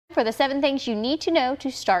For the 7 things you need to know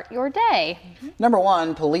to start your day. Number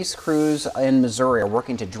 1, police crews in Missouri are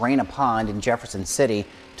working to drain a pond in Jefferson City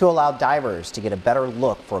to allow divers to get a better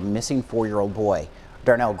look for a missing 4-year-old boy.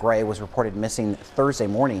 Darnell Gray was reported missing Thursday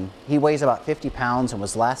morning. He weighs about 50 pounds and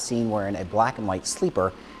was last seen wearing a black and white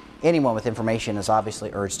sleeper. Anyone with information is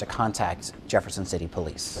obviously urged to contact Jefferson City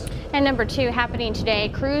Police. And number 2, happening today,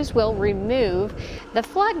 crews will remove the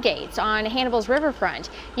floodgates on Hannibal's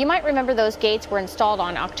riverfront. You might remember those gates were installed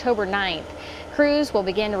on October 9th. Crews will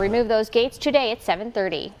begin to remove those gates today at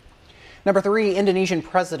 7:30. Number 3, Indonesian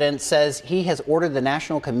president says he has ordered the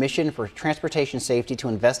National Commission for Transportation Safety to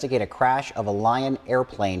investigate a crash of a Lion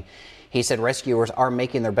airplane. He said rescuers are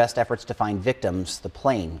making their best efforts to find victims. The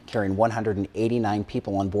plane, carrying 189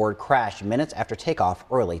 people on board, crashed minutes after takeoff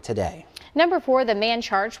early today. Number 4, the man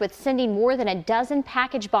charged with sending more than a dozen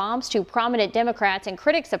package bombs to prominent Democrats and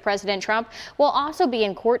critics of President Trump will also be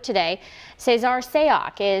in court today. Cesar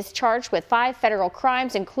Sayoc is charged with 5 federal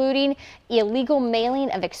crimes, including illegal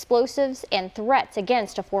mailing of explosives and threats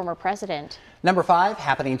against a former president. Number 5,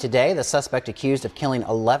 happening today, the suspect accused of killing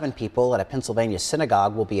 11 people at a Pennsylvania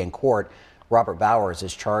synagogue will be in court. Robert Bowers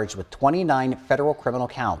is charged with 29 federal criminal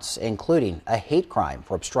counts, including a hate crime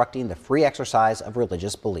for obstructing the free exercise of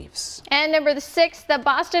religious beliefs. And number 6, the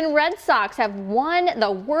Boston Red Sox have won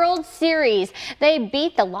the World Series. They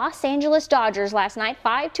beat the Los Angeles Dodgers last night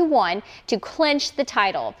 5-1 to clinch the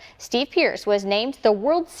title. Steve Pearce was named the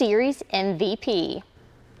World Series MVP.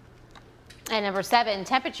 And number 7,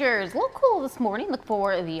 temperatures a little cool this morning. Look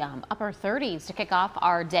for the upper 30s to kick off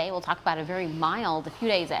our day. We'll talk about a very mild a few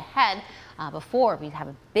days ahead before we have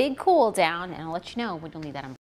a big cool down, and I'll let you know when you'll need that umbrella.